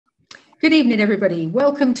Good evening, everybody.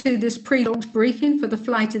 Welcome to this pre-launch briefing for the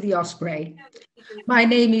flight of the Osprey. My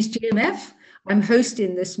name is GMF. I'm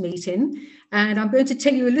hosting this meeting, and I'm going to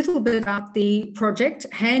tell you a little bit about the project,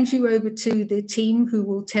 hand you over to the team who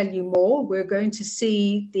will tell you more. We're going to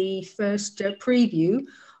see the first preview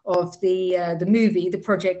of the movie, the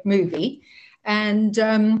project movie, and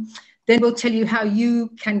then we'll tell you how you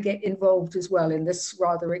can get involved as well in this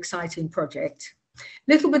rather exciting project. A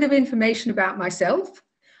little bit of information about myself.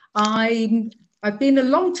 I've been a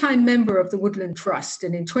long-time member of the Woodland Trust,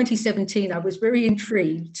 and in 2017 I was very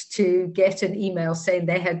intrigued to get an email saying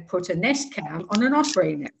they had put a nest cam on an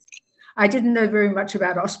osprey nest. I didn't know very much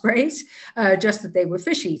about ospreys, just that they were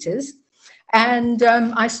fish eaters. And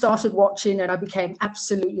I started watching and I became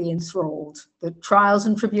absolutely enthralled. The trials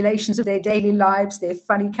and tribulations of their daily lives, their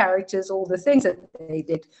funny characters, all the things that they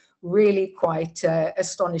did, really quite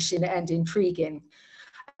astonishing and intriguing.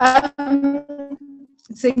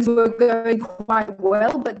 Things were going quite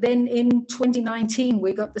well, but then in 2019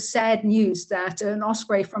 we got the sad news that an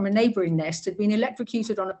osprey from a neighboring nest had been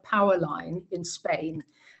electrocuted on a power line in Spain,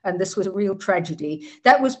 and this was a real tragedy.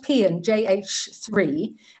 That was Pian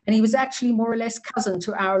JH3, and he was actually more or less cousin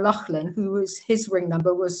to our Lachlan, his ring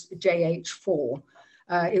number was JH4.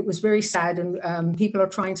 It was very sad, and people are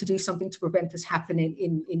trying to do something to prevent this happening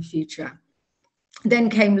in future. Then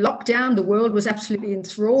came lockdown. The world was absolutely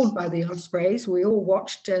enthralled by the ospreys. We all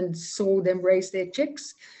watched and saw them raise their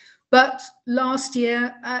chicks. But last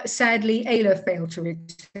year, sadly, Ayla failed to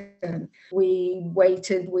return. We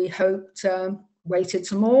waited, we hoped, waited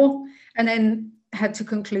some more, and then had to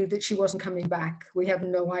conclude that she wasn't coming back. We have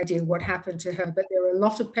no idea what happened to her, but there are a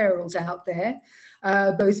lot of perils out there,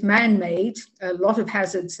 both man-made, a lot of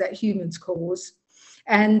hazards that humans cause,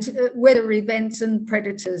 and weather events and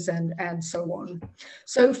predators and so on.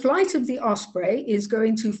 So Flight of the Osprey is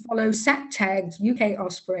going to follow sat-tagged UK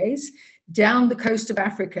ospreys down the coast of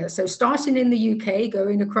Africa. So starting in the UK,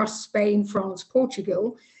 going across Spain, France,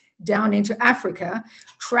 Portugal, down into Africa,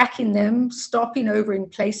 tracking them, stopping over in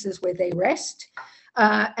places where they rest,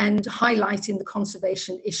 and highlighting the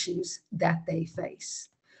conservation issues that they face.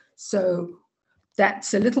 So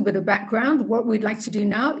that's a little bit of background. What we'd like to do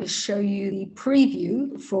now is show you the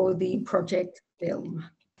preview for the project film.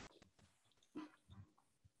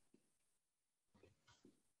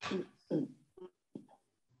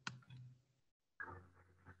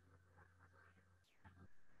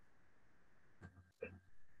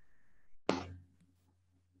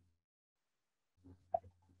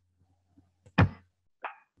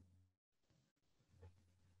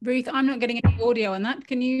 Ruth, I'm not getting any audio on that.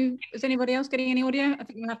 Is anybody else getting any audio? I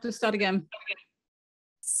think we'll have to start again.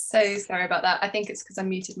 So sorry about that. I think it's because I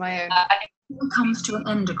muted my own. It comes to an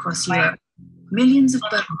end across Europe. Millions of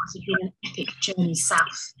birds have been an epic journey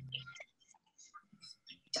south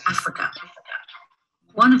to Africa.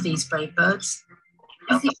 One of these brave birds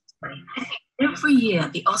is the osprey. Every year,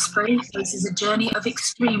 the osprey faces a journey of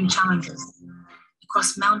extreme challenges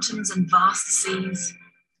across mountains and vast seas,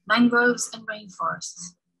 mangroves and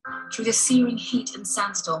rainforests, through the searing heat and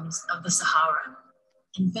sandstorms of the Sahara,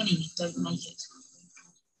 and many don't make it.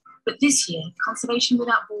 But this year, Conservation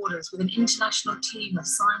Without Borders, with an international team of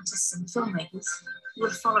scientists and filmmakers, will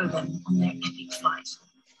follow them on their epic flight.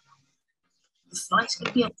 The flight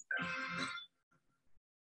of the Osprey.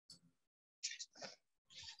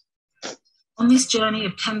 On this journey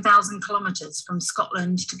of 10,000 kilometers from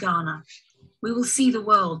Scotland to Ghana, we will see the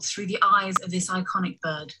world through the eyes of this iconic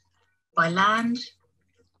bird, by land,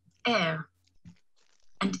 air,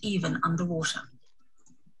 and even underwater.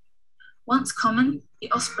 Once common,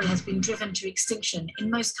 the osprey has been driven to extinction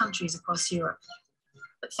in most countries across Europe.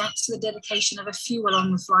 But thanks to the dedication of a few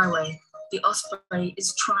along the flyway, the osprey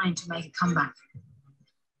is trying to make a comeback.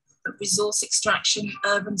 But resource extraction,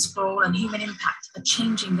 urban sprawl, and human impact are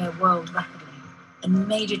changing their world rapidly, and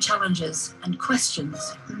major challenges and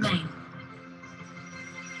questions remain.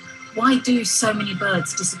 Why do so many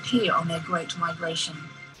birds disappear on their great migration?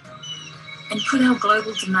 And could our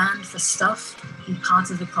global demand for stuff be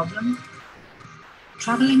part of the problem?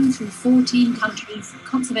 Travelling through 14 countries,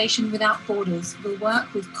 Conservation Without Borders will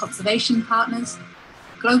work with conservation partners,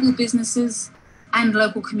 global businesses, and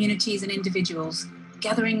local communities and individuals,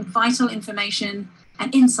 gathering vital information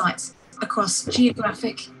and insights across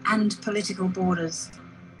geographic and political borders.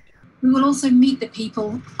 We will also meet the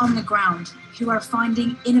people on the ground who are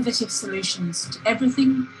finding innovative solutions to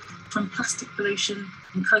everything from plastic pollution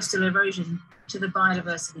and coastal erosion to the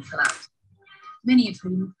biodiversity collapse, many of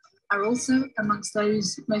whom are also amongst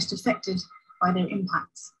those most affected by their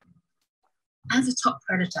impacts. As a top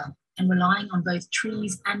predator and relying on both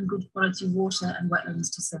trees and good quality water and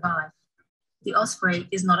wetlands to survive, The Osprey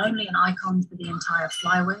is not only an icon for the entire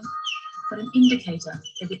flyway, but an indicator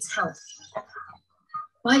of its health.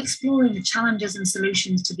 By exploring the challenges and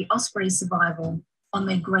solutions to the Osprey's survival on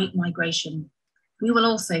their great migration, we will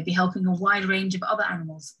also be helping a wide range of other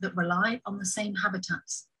animals that rely on the same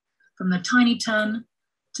habitats, from the tiny tern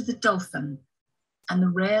to the dolphin and the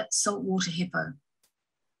rare saltwater hippo.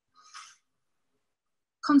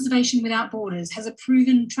 Conservation Without Borders has a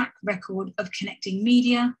proven track record of connecting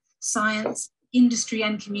media, science, industry,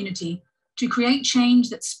 and community to create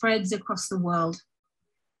change that spreads across the world.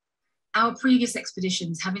 Our previous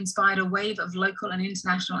expeditions have inspired a wave of local and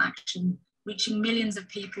international action, reaching millions of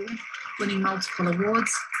people, winning multiple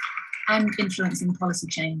awards, and influencing policy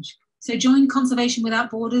change. So join Conservation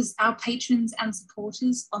Without Borders, our patrons and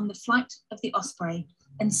supporters, on the flight of the Osprey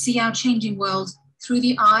and see our changing world through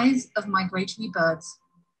the eyes of migratory birds.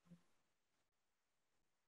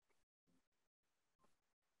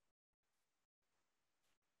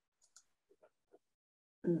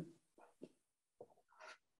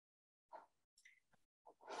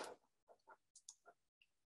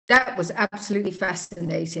 That was absolutely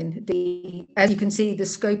fascinating. As you can see, the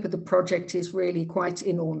scope of the project is really quite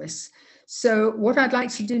enormous. So what I'd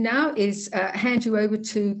like to do now is hand you over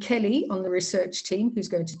to Kelly on the research team, who's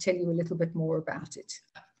going to tell you a little bit more about it.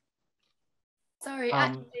 Sorry,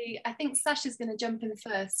 actually, I think Sasha's going to jump in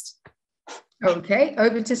first. Okay,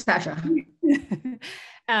 over to Sasha.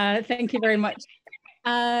 Thank you very much.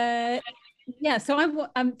 Yeah, so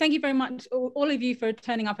thank you very much, all of you, for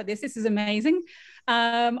turning up at this. This is amazing.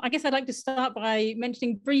 I guess I'd like to start by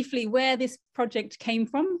mentioning briefly where this project came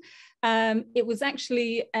from. It was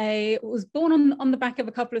actually it was born on the back of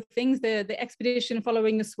a couple of things: the expedition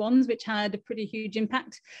following the swans, which had a pretty huge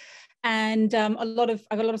impact, and I got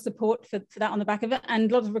a lot of support for that on the back of it,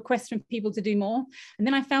 and a lot of requests from people to do more. And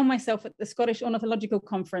then I found myself at the Scottish Ornithological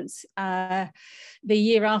Conference the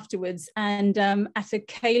year afterwards, and at a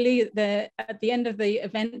ceilidh at the end of the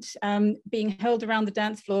event, being held around the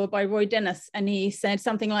dance floor by Roy Dennis, and he said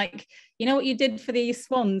something like, "You know what you did for the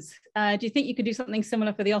swans? Do you think you could do something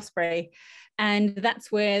similar for the Osprey?" And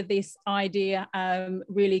that's where this idea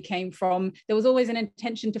really came from. There was always an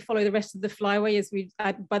intention to follow the rest of the flyway, as we've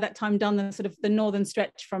by that time done the sort of the northern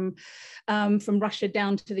stretch from Russia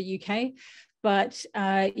down to the UK. But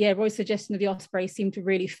yeah, Roy's suggestion of the Osprey seemed to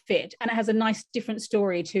really fit, and it has a nice different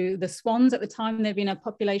story to the swans. At the time, there'd been a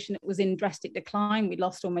population that was in drastic decline. We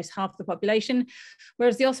lost almost half the population,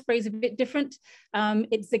 whereas the Osprey is a bit different.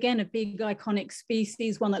 It's again a big iconic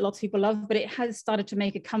species, one that lots of people love, but it has started to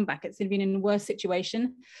make a comeback. It's been in a worse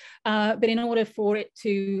situation, but in order for it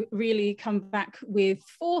to really come back with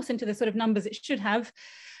force into the sort of numbers it should have,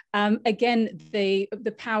 again, the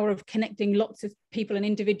power of connecting lots of people and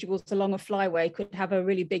individuals along a flyway could have a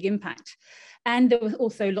really big impact. And there was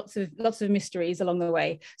also lots of mysteries along the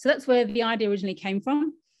way. So that's where the idea originally came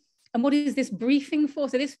from. And what is this briefing for?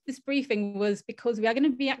 So this briefing was because we are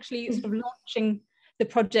going to be actually sort of launching the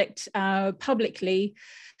project publicly,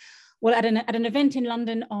 well, at an event in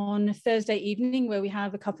London on Thursday evening, where we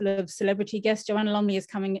have a couple of celebrity guests. Joanna Lumley is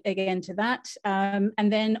coming again to that.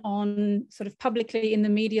 And then on sort of publicly in the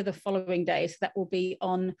media the following day. So that will be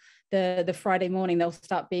on the Friday morning. There'll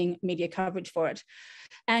start being media coverage for it.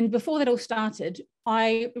 And before that all started,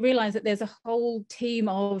 I realized that there's a whole team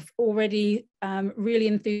of already really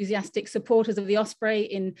enthusiastic supporters of the Osprey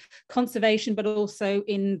in conservation, but also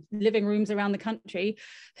in living rooms around the country,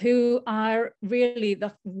 who are really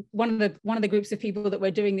one of the groups of people that we're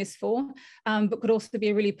doing this for, but could also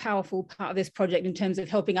be a really powerful part of this project in terms of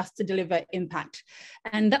helping us to deliver impact.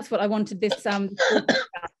 And that's what I wanted this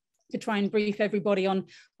to try and brief everybody on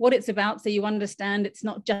what it's about, so you understand it's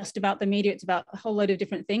not just about the media, it's about a whole load of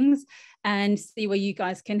different things, and see where you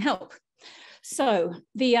guys can help. So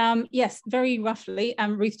the yes, very roughly,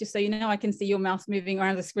 Ruth, just so you know, I can see your mouse moving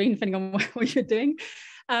around the screen depending on what you're doing.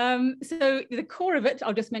 So the core of it,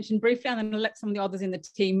 I'll just mention briefly, and then I'll let some of the others in the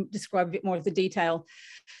team describe a bit more of the detail.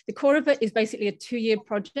 The core of it is basically a 2-year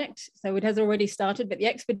project. So it has already started, but the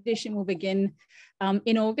expedition will begin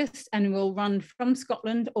in August and will run from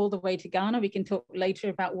Scotland all the way to Ghana. We can talk later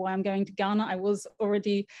about why I'm going to Ghana. I was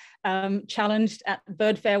already challenged at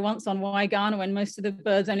Bird Fair once on why Ghana, when most of the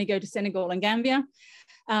birds only go to Senegal and Gambia.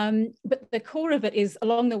 But the core of it is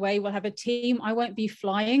along the way, we'll have a team. I won't be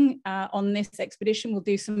flying on this expedition. We'll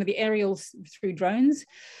do some of the aerials through drones.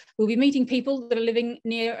 We'll be meeting people that are living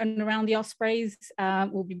near and around the Ospreys.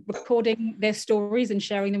 We'll be recording their stories and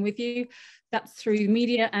sharing them with you. That's through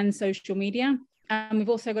media and social media. We've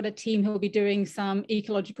also got a team who will be doing some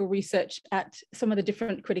ecological research at some of the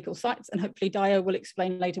different critical sites, and hopefully Dio will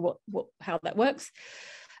explain later how that works.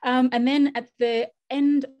 And then at the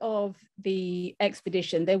end of the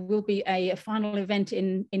expedition, there will be a final event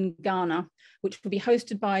in Ghana, which will be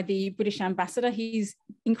hosted by the British ambassador. He's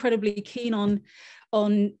incredibly keen on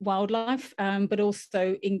wildlife, but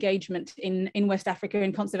also engagement in West Africa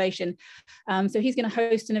and conservation. So he's going to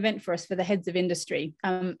host an event for us for the heads of industry.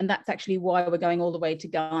 And that's actually why we're going all the way to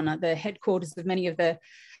Ghana. The headquarters of many of the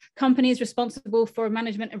companies responsible for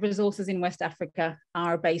management of resources in West Africa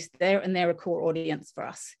are based there, and they're a core audience for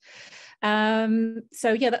us.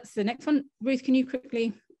 So yeah, that's the next one. Ruth, can you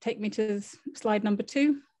quickly take me to slide number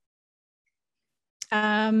 2?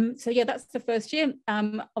 So yeah, that's the first year.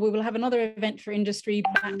 We will have another event for industry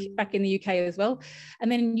back in the UK as well.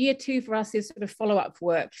 And then year 2 for us is sort of follow-up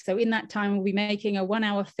work. So in that time, we'll be making a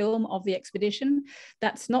 1-hour film of the expedition.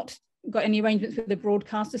 That's not got any arrangements with the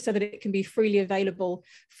broadcaster so that it can be freely available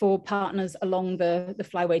for partners along the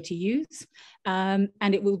flyway to use. And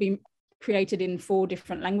it will be created in 4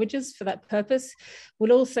 different languages for that purpose.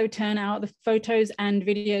 We'll also turn out the photos and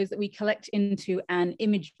videos that we collect into an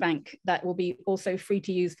image bank that will be also free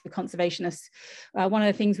to use for conservationists. One of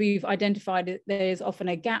the things we've identified that there's often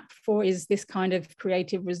a gap for is this kind of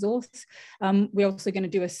creative resource. We're also going to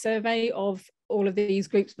do a survey of all of these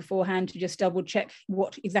groups beforehand to just double check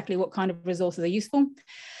exactly what kind of resources are useful.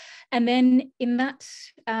 And then in that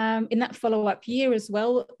follow-up year as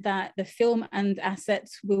well, that the film and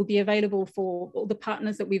assets will be available for all the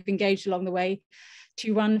partners that we've engaged along the way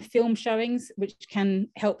to run film showings, which can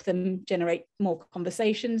help them generate more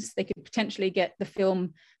conversations. They could potentially get the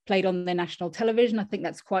film played on their national television. I think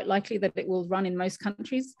that's quite likely that it will run in most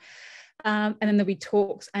countries. And then there'll be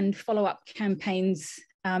talks and follow-up campaigns,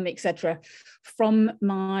 etc. From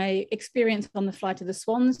my experience on the Flight of the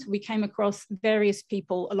Swans, we came across various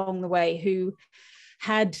people along the way who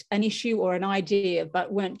had an issue or an idea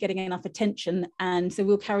but weren't getting enough attention. And so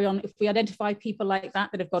we'll carry on. If we identify people like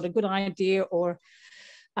that have got a good idea or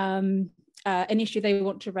an issue they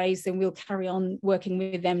want to raise, then we'll carry on working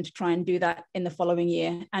with them to try and do that in the following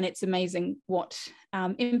year. And it's amazing what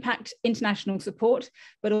impact international support,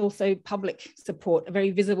 but also public support, a very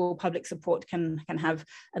visible public support can have.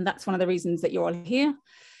 And that's one of the reasons that you're all here.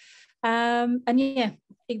 And yeah,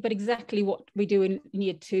 but exactly what we do in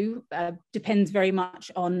year 2 depends very much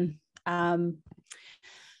on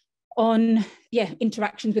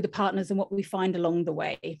interactions with the partners and what we find along the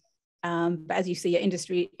way. But as you see,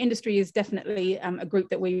 industry is definitely a group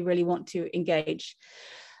that we really want to engage.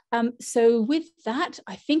 So with that,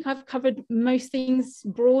 I think I've covered most things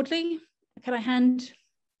broadly. Can I hand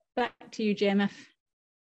back to you, JMF?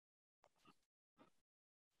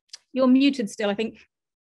 You're muted still, I think.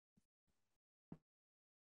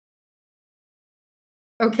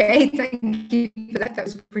 Okay, thank you for that. That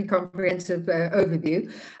was a pretty comprehensive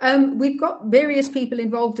overview. We've got various people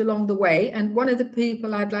involved along the way, and one of the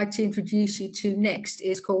people I'd like to introduce you to next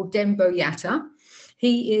is called Dembo Yatta.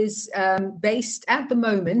 He is based at the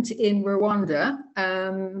moment in Rwanda,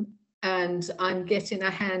 and I'm getting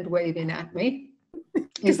a hand waving at me.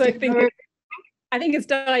 Because I think it's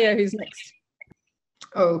Dio who's next.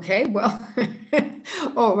 Okay, well,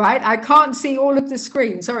 all right. I can't see all of the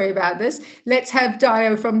screen. Sorry about this. Let's have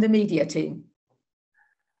Dio from the media team.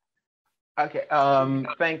 Okay,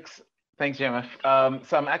 thanks, JMF.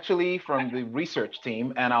 So I'm actually from the research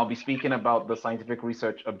team, and I'll be speaking about the scientific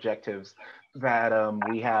research objectives that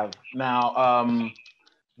we have. Now,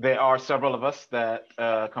 there are several of us that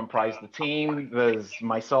comprise the team. There's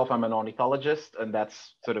myself, I'm an ornithologist, and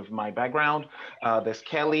that's sort of my background. There's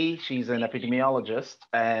Kelly, she's an epidemiologist,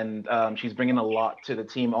 and she's bringing a lot to the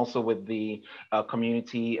team also with the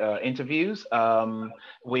community interviews.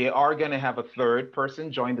 We are going to have a 3rd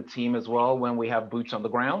person join the team as well when we have boots on the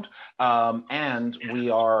ground. And we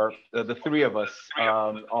are, the 3 of us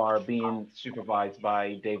are being supervised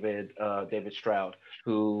by David Stroud,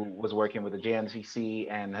 who was working with the JNCC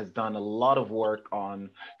and has done a lot of work on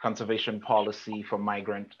conservation policy for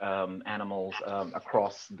migrant animals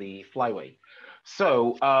across the flyway.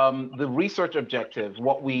 So the research objective,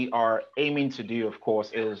 what we are aiming to do, of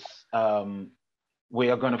course, is we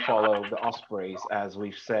are going to follow the ospreys, as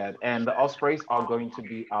we've said, and the ospreys are going to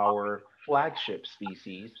be our flagship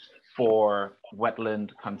species for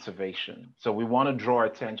wetland conservation. So we want to draw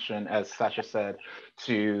attention, as Sasha said,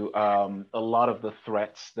 to a lot of the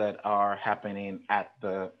threats that are happening at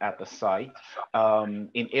the site.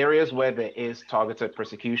 In areas where there is targeted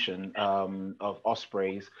persecution of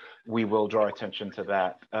ospreys, we will draw attention to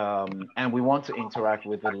that. And we want to interact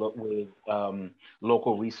with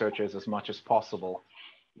local researchers as much as possible.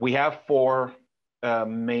 We have 4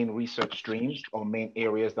 main research streams or main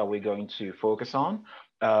areas that we're going to focus on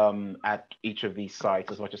at each of these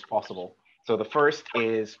sites as much as possible. So So the first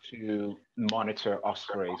is to monitor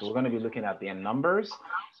ospreys. We're going to be looking at their numbers.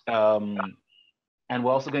 And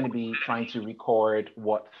we're also going to be trying to record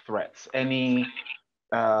what threats, anything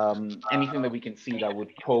that we can see that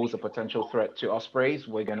would pose a potential threat to ospreys.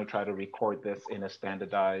 We're going to try to record this in a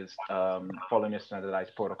standardized, following a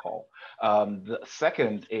standardized protocol. The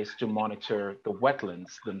second is to monitor the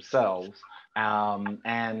wetlands themselves.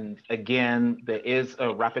 And again, there is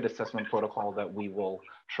a rapid assessment protocol that we will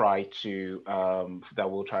try to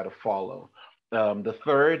follow. The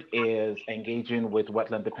third is engaging with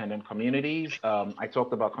wetland-dependent communities. I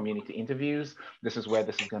talked about community interviews. This is where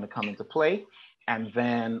this is going to come into play. And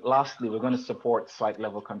then lastly, we're going to support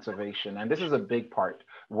site-level conservation. And this is a big part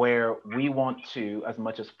where we want to, as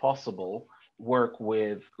much as possible, work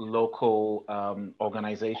with local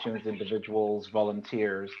organizations, individuals,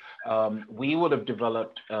 volunteers. We would have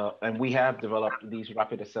developed, and we have developed these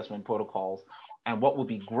rapid assessment protocols. And what would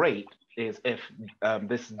be great is if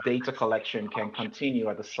this data collection can continue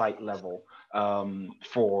at the site level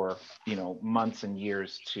for months and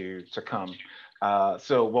years to come.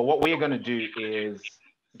 So what we're going to do is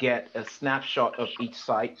get a snapshot of each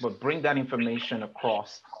site, but bring that information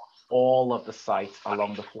across all of the sites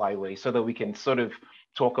along the flyway so that we can sort of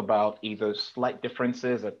talk about either slight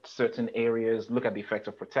differences at certain areas, look at the effects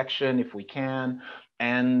of protection if we can,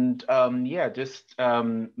 and just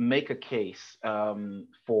make a case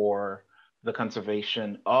for the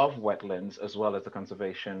conservation of wetlands as well as the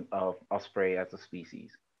conservation of osprey as a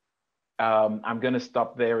species. I'm going to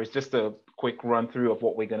stop there. It's just a quick run through of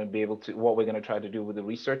what we're going to try to do with the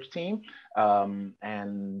research team. I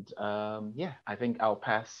think I'll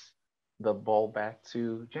pass the ball back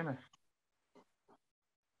to Jimmy.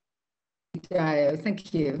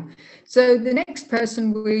 Thank you. So the next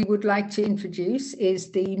person we would like to introduce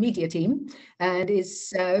is the media team, and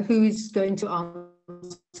is who is going to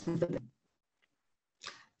answer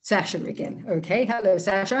Sasha again. Okay, hello,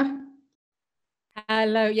 Sasha.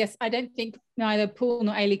 Hello. Yes, I don't think neither Paul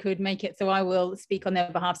nor Ailey could make it, so I will speak on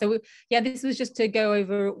their behalf. So this was just to go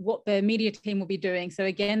over what the media team will be doing. So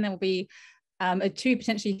again, there will be a 2,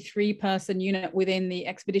 potentially 3-person unit within the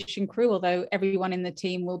expedition crew, although everyone in the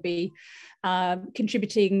team will be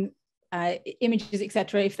contributing images,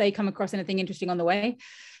 etc., if they come across anything interesting on the way.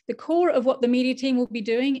 The core of what the media team will be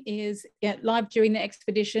doing is live during the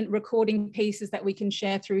expedition, recording pieces that we can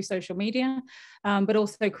share through social media, but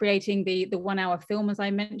also creating the 1-hour film, as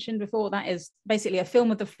I mentioned before. That is basically a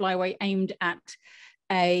film of the flyway aimed at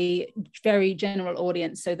a very general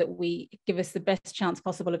audience so that we give us the best chance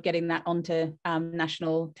possible of getting that onto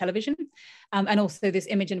national television. And also this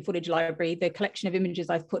image and footage library, the collection of images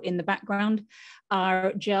I've put in the background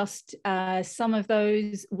are just some of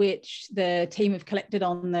those which the team have collected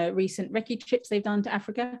on the recent recce trips they've done to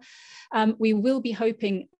Africa. We will be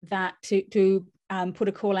hoping that to put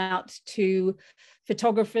a call out to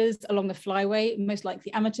photographers along the flyway, most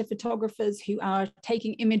likely amateur photographers who are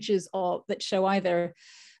taking images that show either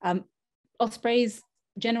ospreys,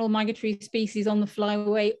 general migratory species on the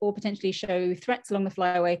flyway, or potentially show threats along the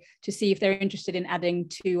flyway, to see if they're interested in adding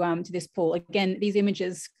to this pool. Again, these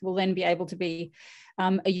images will then be able to be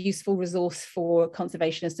a useful resource for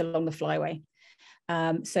conservationists along the flyway.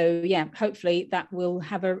 Hopefully that will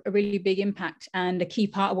have a really big impact, and a key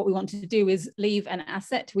part of what we want to do is leave an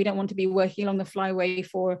asset. We don't want to be working along the flyway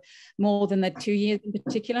for more than the 2 years in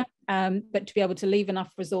particular, but to be able to leave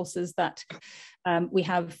enough resources that we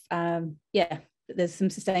have, there's some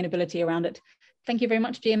sustainability around it. Thank you very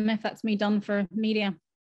much, GMF. That's me done for media.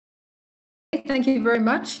 Thank you very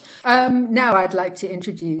much. Now I'd like to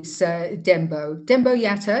introduce Dembo. Dembo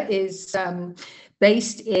Yatta is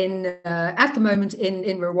based at the moment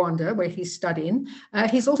in Rwanda, where he's studying.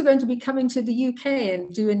 He's also going to be coming to the UK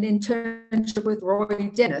and do an internship with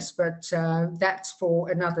Roy Dennis, but that's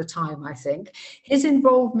for another time, I think. His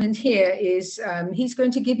involvement here is he's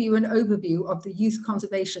going to give you an overview of the Youth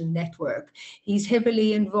Conservation Network. He's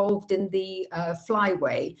heavily involved in the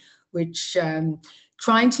Flyway, which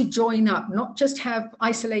trying to join up, not just have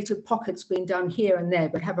isolated pockets being done here and there,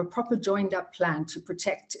 but have a proper joined up plan to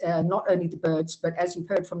protect not only the birds, but as you've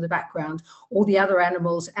heard from the background, all the other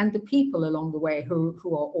animals and the people along the way who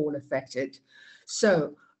are all affected.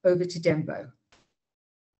 So over to Dembo.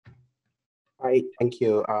 Hi, thank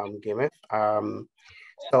you, Gimeth.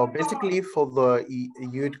 So basically for the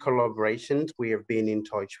youth collaborations, we have been in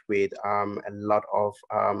touch with a lot of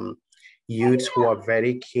youths who are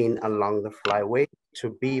very keen along the flyway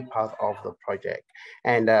to be part of the project.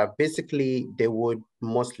 And basically they would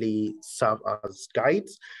mostly serve as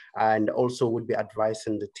guides, and also would be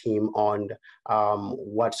advising the team on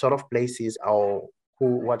what sort of places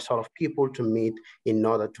what sort of people to meet in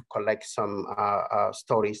order to collect some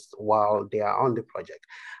stories while they are on the project.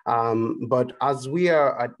 But as we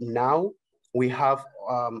are at now, we have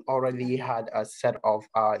already had a set of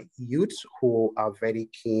youths who are very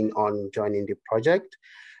keen on joining the project.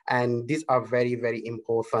 And these are very, very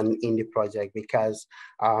important in the project because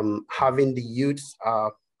having the youths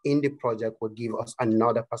in the project will give us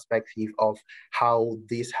another perspective of how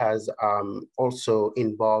this has also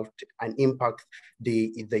involved and impact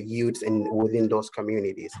the youths within those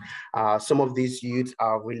communities. Some of these youths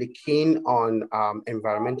are really keen on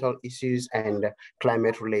environmental issues and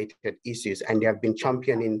climate-related issues, and they have been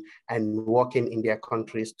championing and working in their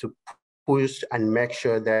countries to push and make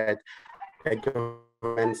sure that the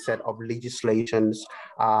government set of legislations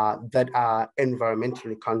that are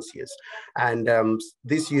environmentally conscious. And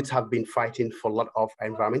these youths have been fighting for a lot of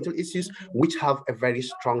environmental issues, which have a very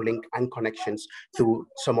strong link and connections to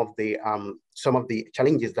some of the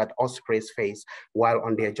challenges that ospreys face while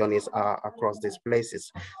on their journeys across these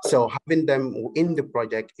places. So having them in the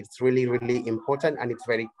project, it's really, really important, and it's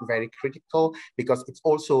very, very critical because it's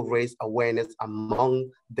also raised awareness among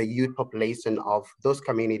the youth population of those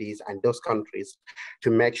communities and those countries to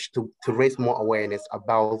raise more awareness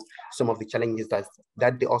about some of the challenges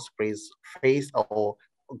that the ospreys face or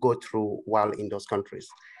go through while in those countries.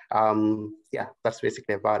 Yeah, that's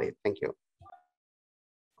basically about it. Thank you.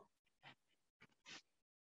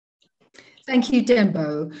 Thank you,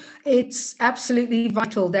 Dembo. It's absolutely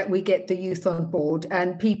vital that we get the youth on board,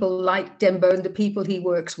 and people like Dembo and the people he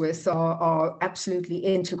works with are absolutely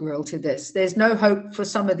integral to this. There's no hope for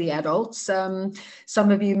some of the adults.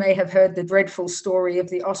 Some of you may have heard the dreadful story of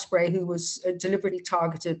the osprey who was deliberately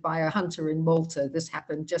targeted by a hunter in Malta. This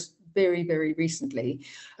happened just very, very recently.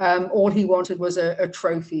 All he wanted was a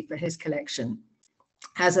trophy for his collection.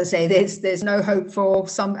 As I say, there's no hope for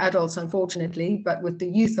some adults, unfortunately, but with the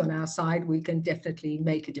youth on our side, we can definitely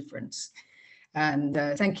make a difference. And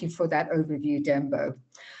thank you for that overview, Dembo.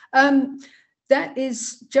 That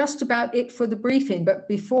is just about it for the briefing, but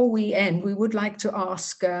before we end, we would like to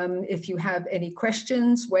ask if you have any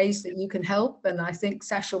questions, ways that you can help, and I think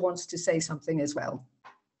Sasha wants to say something as well.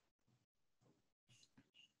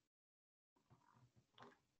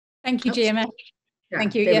 Thank you, GMS. Yeah,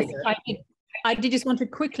 thank you. Yes, I did just want to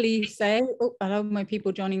quickly say, oh, I love my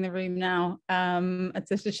people joining the room now. It's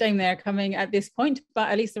just a shame they're coming at this point, but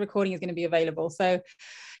at least the recording is going to be available. So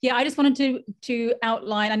yeah, I just wanted to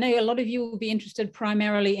outline, I know a lot of you will be interested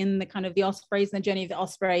primarily in the kind of the ospreys and the journey of the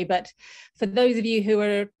osprey, but for those of you who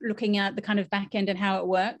are looking at the kind of back end and how it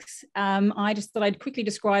works, I just thought I'd quickly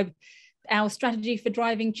describe our strategy for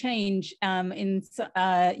driving change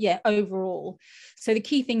overall. So the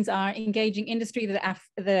key things are engaging industry that are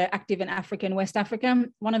active in Africa and West Africa.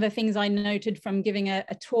 One of the things I noted from giving a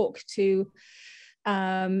talk to,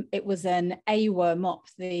 it was an AWA MOP,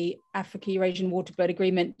 the Africa Eurasian Waterbird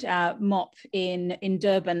Agreement MOP in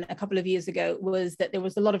Durban a couple of years ago, was that there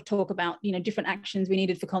was a lot of talk about, you know, different actions we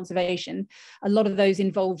needed for conservation. A lot of those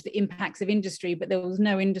involved the impacts of industry, but there was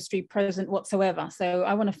no industry present whatsoever. So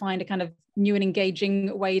I want to find a kind of new and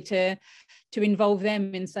engaging way to involve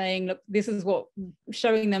them in saying, look, this is what,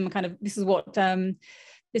 showing them kind of, this is what,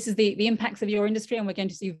 this is the impacts of your industry, and we're going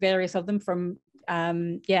to see various of them from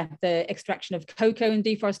the extraction of cocoa and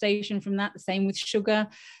deforestation from that, the same with sugar,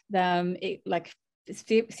 like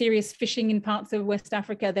serious fishing in parts of West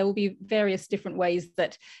Africa. There will be various different ways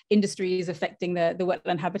that industry is affecting the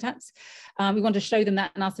wetland habitats. We want to show them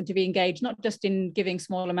that and ask them to be engaged, not just in giving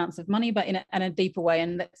small amounts of money, but in a deeper way,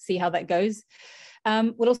 and let's see how that goes.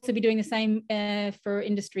 We'll also be doing the same for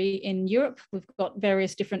industry in Europe. We've got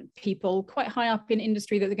various different people quite high up in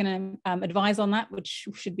industry that are going to advise on that, which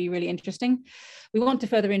should be really interesting. We want to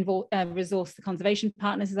further resource the conservation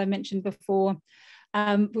partners, as I mentioned before.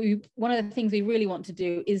 One of the things we really want to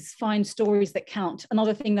do is find stories that count.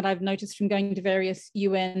 Another thing that I've noticed from going to various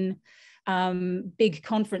UN big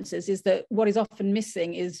conferences is that what is often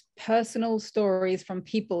missing is personal stories from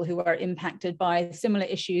people who are impacted by similar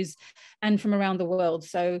issues and from around the world.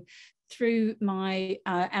 So through my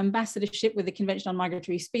ambassadorship with the Convention on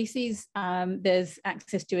Migratory Species, there's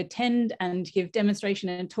access to attend and give demonstration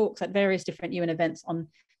and talks at various different UN events on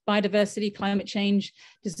biodiversity, climate change,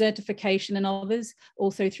 desertification and others,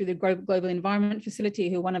 also through the Global Environment Facility,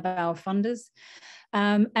 who are one of our funders.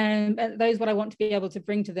 And those, what I want to be able to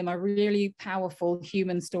bring to them are really powerful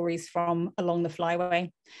human stories from along the flyway.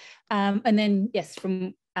 And then, yes,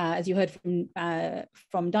 from as you heard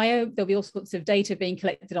from Dio, there'll be all sorts of data being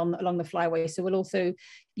collected along the flyway. So we'll also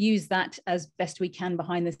use that as best we can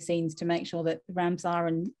behind the scenes to make sure that Ramsar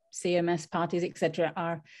and CMS parties,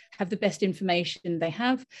 etc., have the best information they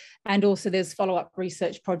have. And also there's follow-up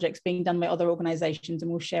research projects being done by other organizations,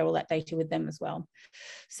 and we'll share all that data with them as well.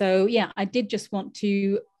 So yeah, I did just want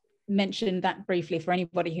to mention that briefly for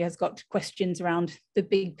anybody who has got questions around the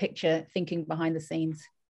big picture thinking behind the scenes.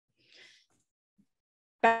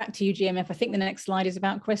 Back to you, GMF. I think the next slide is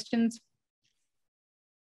about questions.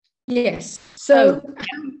 Yes. So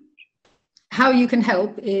how you can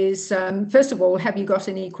help is, first of all, have you got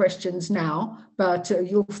any questions now? But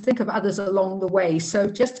you'll think of others along the way. So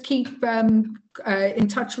just keep in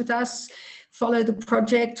touch with us, follow the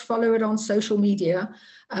project, follow it on social media.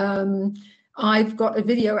 I've got a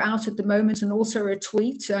video out at the moment and also a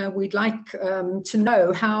tweet. We'd like to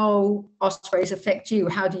know how ospreys affect you.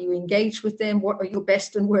 How do you engage with them? What are your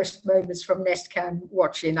best and worst moments from Nest Cam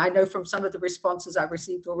watching? I know from some of the responses I've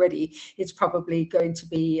received already, it's probably going to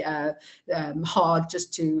be hard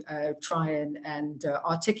just to try and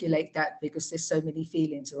articulate that because there's so many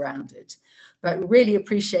feelings around it. But really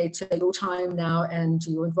appreciate your time now and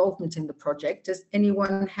your involvement in the project. Does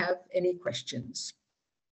anyone have any questions?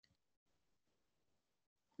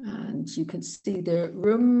 And you can see the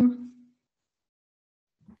room.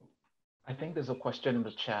 I think there's a question in the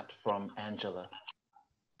chat from Angela.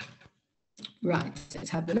 Right, let's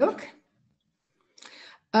have a look.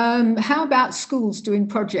 How about schools doing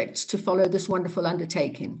projects to follow this wonderful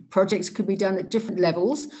undertaking? Projects could be done at different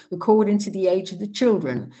levels according to the age of the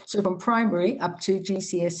children, so from primary up to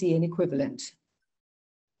GCSE and equivalent.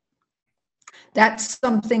 That's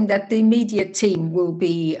something that the media team will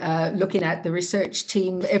be looking at, the research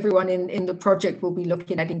team, everyone in the project will be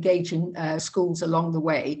looking at engaging schools along the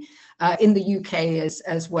way, in the UK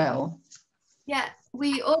as well. Yeah,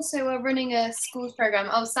 we also are running a schools program.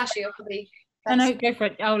 Oh, Sasha, you're probably... No, go for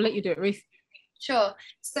it. I'll let you do it, Ruth. Sure.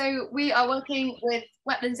 So we are working with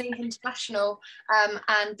Wetlands Inc. International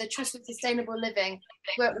and the Trust for Sustainable Living,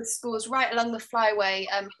 work with schools right along the flyway,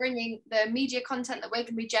 bringing the media content that we're going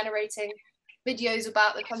to be generating, videos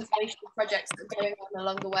about the conservation projects that are going on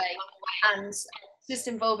along the way, and just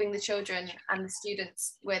involving the children and the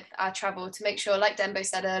students with our travel to make sure, like Dembo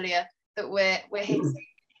said earlier, that we're hitting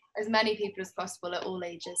as many people as possible at all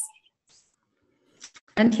ages.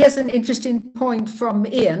 And here's an interesting point from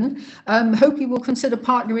Ian. Hope you will consider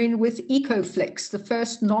partnering with EcoFlix, the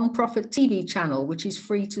first non-profit TV channel, which is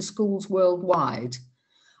free to schools worldwide.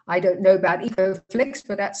 I don't know about EcoFlix,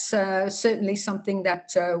 but that's certainly something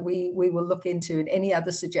that we will look into, and any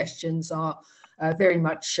other suggestions are very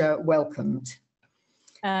much welcomed.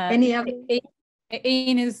 Any other?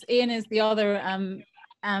 Ian is the other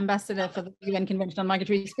ambassador for the UN Convention on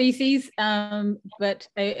Migratory Species, but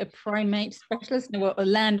a primate specialist, or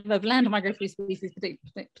land migratory species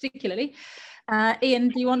particularly. Ian,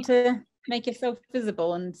 do you want to make yourself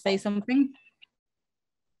visible and say something?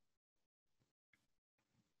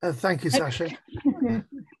 Thank you, Sasha.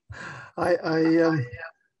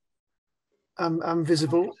 I'm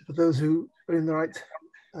visible for those who are in the right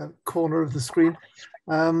corner of the screen.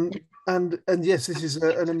 And yes, this is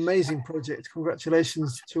an amazing project.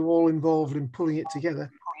 Congratulations to all involved in pulling it together.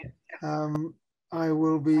 I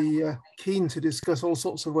will be keen to discuss all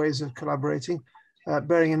sorts of ways of collaborating,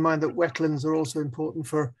 bearing in mind that wetlands are also important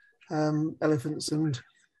for elephants and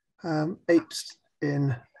apes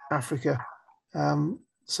in Africa.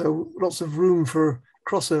 So lots of room for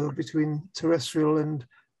crossover between terrestrial and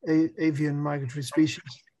avian migratory species.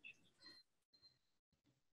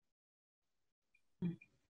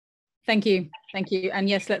 Thank you. And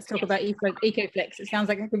yes, let's talk about EcoFlix. It sounds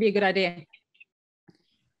like it could be a good idea.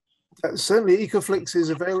 Certainly, EcoFlix is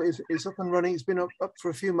available. It's up and running. It's been up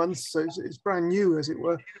for a few months, so it's brand new, as it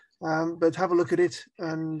were. But have a look at it,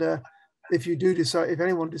 and if you do decide, if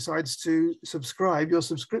anyone decides to subscribe, your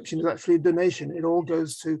subscription is actually a donation. It all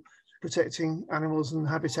goes to protecting animals and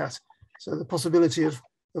habitat. So the possibility of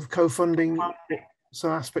co-funding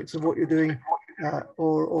some aspects of what you're doing,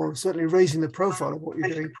 or certainly raising the profile of what you're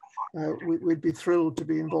doing, we'd be thrilled to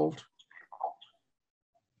be involved.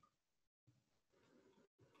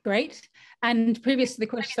 Great. And previous to the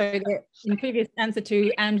question, so in previous answer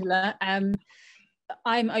to Angela,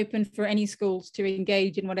 I'm open for any schools to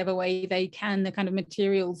engage in whatever way they can. The kind of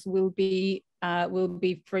materials will be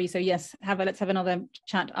free. So yes, let's have another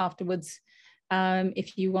chat afterwards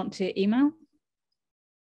if you want to email.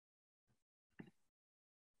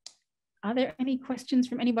 Are there any questions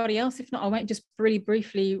from anybody else? If not, I might just really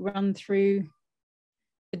briefly run through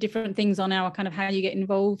the different things on our kind of how you get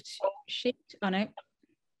involved sheet. Oh no.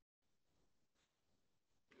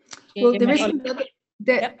 Well, there is another,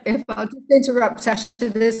 if I'll just interrupt, Sasha,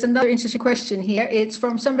 there's another interesting question here. It's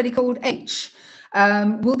from somebody called H.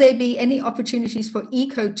 Will there be any opportunities for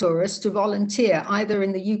eco-tourists to volunteer either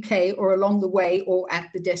in the UK or along the way or at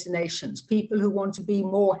the destinations? People who want to be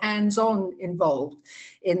more hands-on involved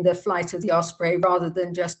in the flight of the Osprey rather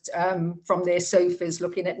than just from their sofas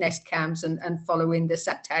looking at nest cams and following the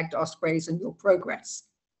tagged Ospreys and your progress.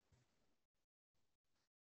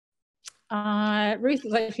 Ruth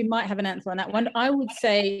looks like she might have an answer on that one. I would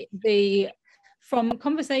say from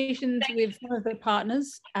conversations with some of the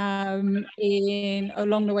partners along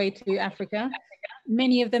the way to Africa,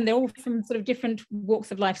 many of them, they're all from sort of different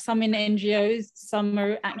walks of life, some in NGOs, some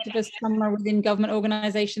are activists, some are within government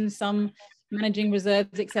organizations, some managing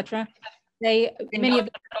reserves, etc. Many of them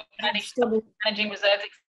have struggled managing reserves.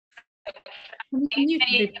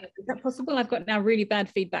 Is that possible? I've got now really bad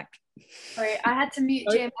feedback. Sorry, I had to mute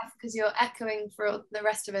GMF because you're echoing for the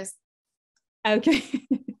rest of us. Okay.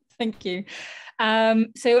 Thank you.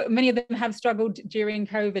 So many of them have struggled during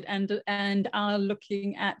COVID and are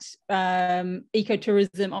looking at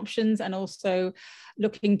ecotourism options and also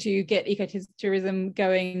looking to get ecotourism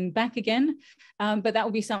going back again. But that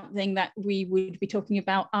will be something that we would be talking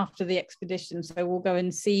about after the expedition. So we'll go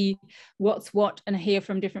and see what's what and hear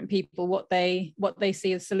from different people what they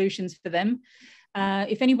see as solutions for them.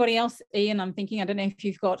 If anybody else, Ian, I'm thinking, I don't know if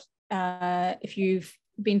you've got, if you've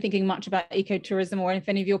been thinking much about ecotourism or if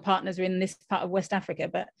any of your partners are in this part of West Africa,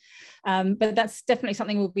 but that's definitely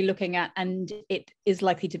something we'll be looking at, and it is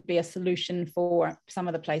likely to be a solution for some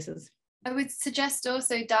of the places. I would suggest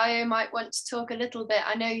also Dio might want to talk a little bit.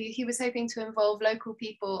 I know he was hoping to involve local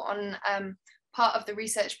people on part of the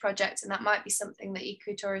research project, and that might be something that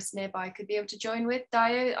ecotourists nearby could be able to join with.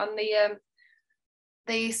 Dio, on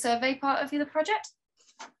the survey part of the project?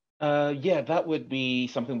 Yeah, that would be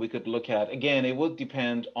something we could look at. Again, it would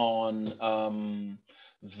depend on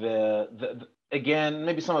again,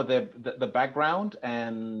 maybe some of the background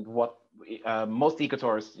and what most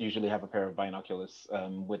ecotourists usually have a pair of binoculars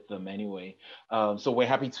with them anyway. So we're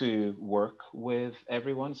happy to work with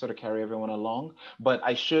everyone, sort of carry everyone along. But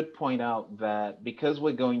I should point out that because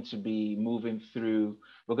we're going to be moving through,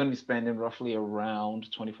 we're going to be spending roughly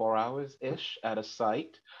around 24 hours-ish at a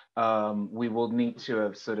site. We will need to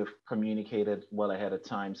have sort of communicated well ahead of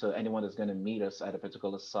time. So anyone that's going to meet us at a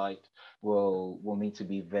particular site will need to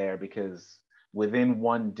be there, because within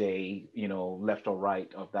one day, you know, left or right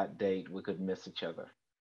of that date, we could miss each other.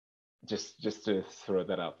 Just to throw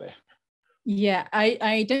that out there. Yeah,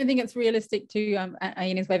 I don't think it's realistic to,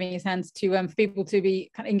 Ian is waving his hands, to for people to be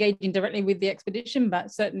kind of engaging directly with the expedition,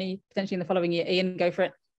 but certainly potentially in the following year. Ian, go for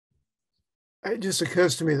it. It just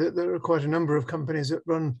occurs to me that there are quite a number of companies that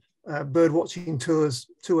run bird watching tours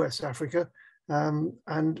to West Africa,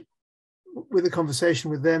 and with a conversation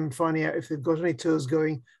with them, finding out if they've got any tours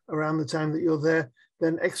going around the time that you're there,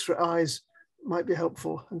 then extra eyes might be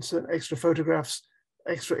helpful, and certain extra photographs,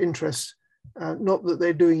 extra interest. Not that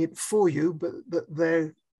they're doing it for you, but that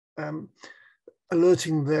they're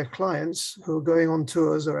alerting their clients who are going on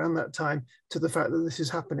tours around that time to the fact that this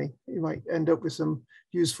is happening. You might end up with some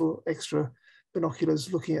useful extra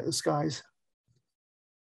binoculars looking at the skies.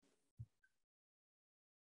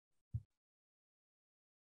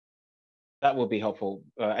 That will be helpful.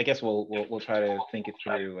 I guess we'll try to think it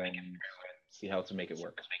through and see how to make it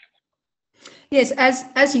work. Yes,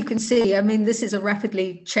 as you can see, I mean, this is a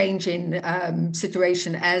rapidly changing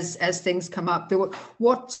situation as things come up.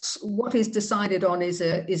 What is decided on is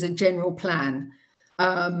a general plan,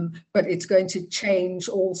 but it's going to change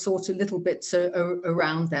all sorts of little bits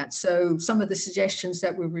around that. So some of the suggestions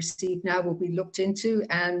that we receive now will be looked into,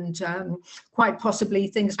 and quite possibly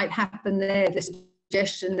things might happen there. The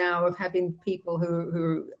suggestion now of having people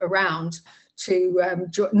who are around to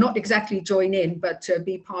not exactly join in, but to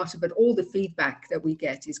be part of it. All the feedback that we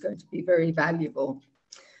get is going to be very valuable.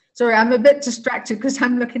 Sorry, I'm a bit distracted because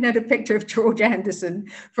I'm looking at a picture of George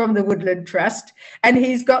Anderson from the Woodland Trust, and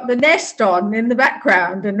he's got the nest on in the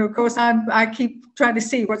background. And of course, I keep trying to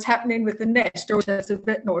see what's happening with the nest. George, that's a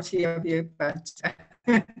bit naughty of you, but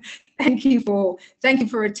thank you for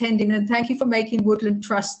attending, and thank you for making Woodland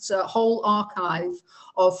Trust's whole archive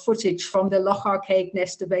of footage from the Loch Arkaig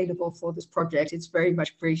nest available for this project. It's very much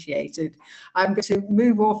appreciated. I'm going to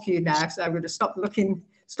move off you now, so I'm going to stop looking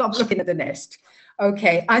at the nest.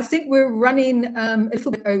 Okay, I think we're running a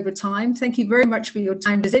little bit over time. Thank you very much for your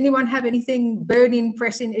time. Does anyone have anything burning,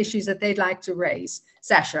 pressing issues that they'd like to raise?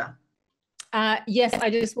 Sasha. Yes, I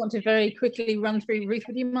just want to very quickly run through. Ruth,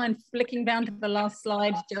 would you mind flicking down to the last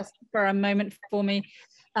slide just for a moment for me?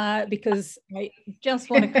 Because I just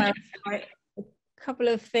want to clarify a couple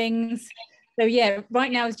of things. So yeah,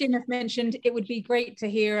 right now, as GMF mentioned, it would be great to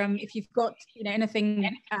hear if you've got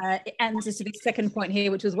anything answers to the second point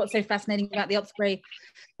here, which was what's so fascinating about the Osprey.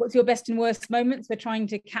 What's your best and worst moments? We're trying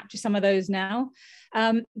to capture some of those now,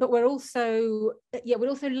 but we'd also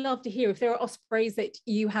love to hear if there are Ospreys that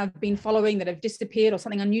you have been following that have disappeared, or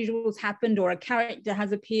something unusual has happened, or a character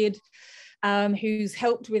has appeared who's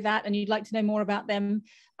helped with that, and you'd like to know more about them.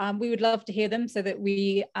 We would love to hear them, so that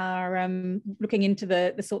we are looking into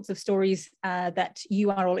the sorts of stories that you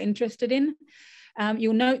are all interested in.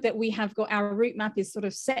 You'll note that we have got our route map is sort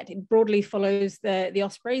of set. It broadly follows the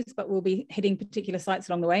Ospreys, but we'll be hitting particular sites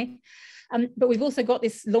along the way. But we've also got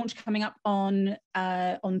this launch coming up on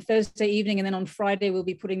Thursday evening, and then on Friday we'll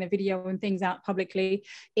be putting the video and things out publicly.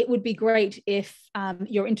 It would be great if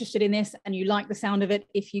you're interested in this and you like the sound of it,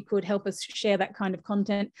 if you could help us share that kind of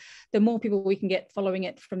content. The more people we can get following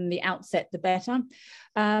it from the outset, the better.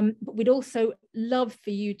 But we'd also love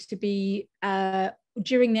for you to be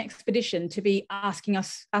during the expedition, to be asking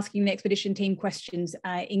the expedition team questions,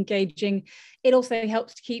 engaging. It also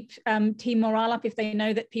helps to keep team morale up if they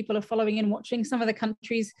know that people are following and watching. Some of the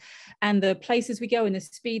countries and the places we go and the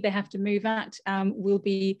speed they have to move at will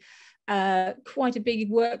be quite a big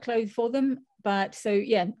workload for them. But so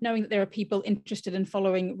yeah, knowing that there are people interested in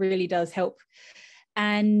following really does help.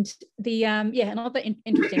 And the another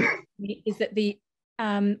interesting thing is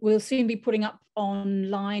that we'll soon be putting up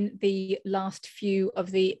online the last few of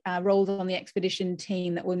the roles on the expedition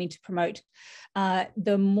team that we'll need to promote.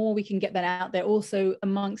 The more we can get that out there, also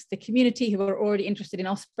amongst the community who are already interested in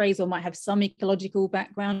Ospreys or might have some ecological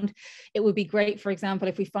background, it would be great, for example,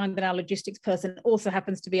 if we find that our logistics person also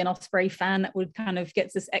happens to be an Osprey fan. That would kind of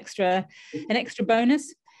gets us an extra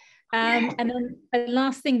bonus. And then the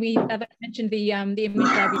last thing, we mentioned the image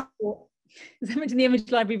library before. As I mentioned the image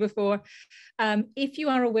library before, if you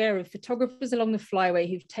are aware of photographers along the flyway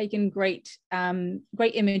who've taken great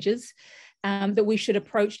images that we should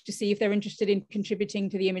approach to see if they're interested in contributing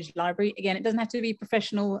to the image library. Again, it doesn't have to be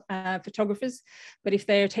professional photographers, but if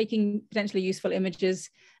they're taking potentially useful images,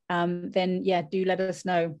 then yeah, do let us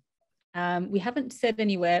know. We haven't said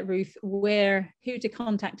anywhere, Ruth, who to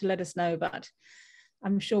contact to let us know, but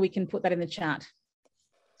I'm sure we can put that in the chat.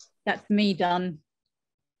 That's me done.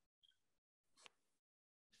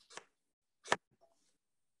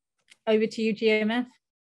 Over to you, GMF.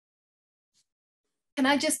 Can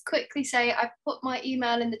I just quickly say, I've put my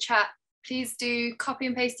email in the chat. Please do copy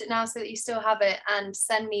and paste it now so that you still have it, and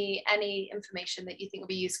send me any information that you think will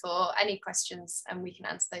be useful, or any questions, and we can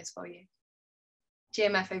answer those for you.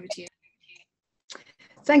 GMF, over to you.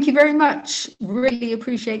 Thank you very much. Really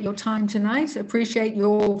appreciate your time tonight. Appreciate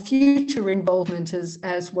your future involvement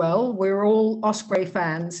as well. We're all Osprey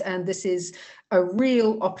fans, and this is a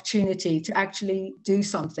real opportunity to actually do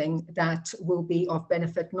something that will be of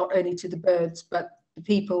benefit not only to the birds, but the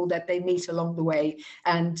people that they meet along the way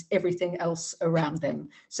and everything else around them.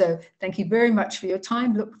 So thank you very much for your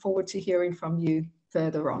time. Look forward to hearing from you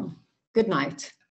further on. Good night.